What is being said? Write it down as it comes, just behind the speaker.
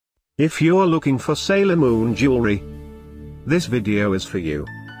If you're looking for Sailormoon jewelry, this video is for you.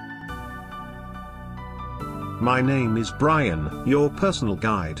 My name is Brian, your personal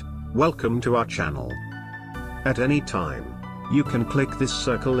guide. Welcome to our channel. At any time, you can click this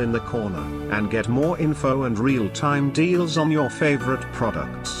circle in the corner and get more info and real-time deals on your favorite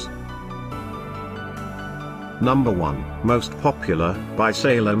products. Number 1, Most Popular, by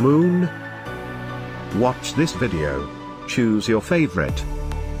Sailormoon. Watch this video. Choose your favorite.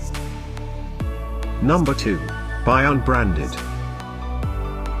 Number 2, by Unbranded.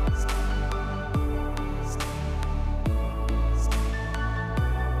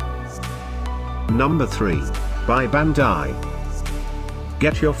 Number 3, by Bandai.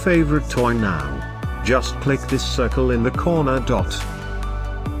 Get your favorite toy now. Just click this circle in the corner dot.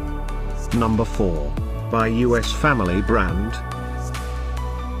 Number 4, by US Family Brand.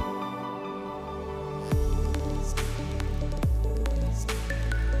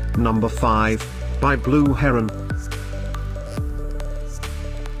 Number 5, by Blue Heron.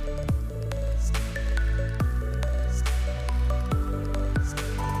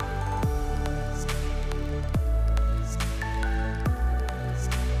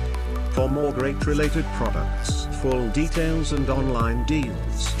 For more great related products, full details and online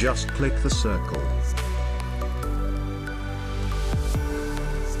deals, just click the circle.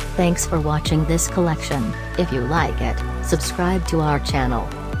 Thanks for watching this collection. If you like it, subscribe to our channel.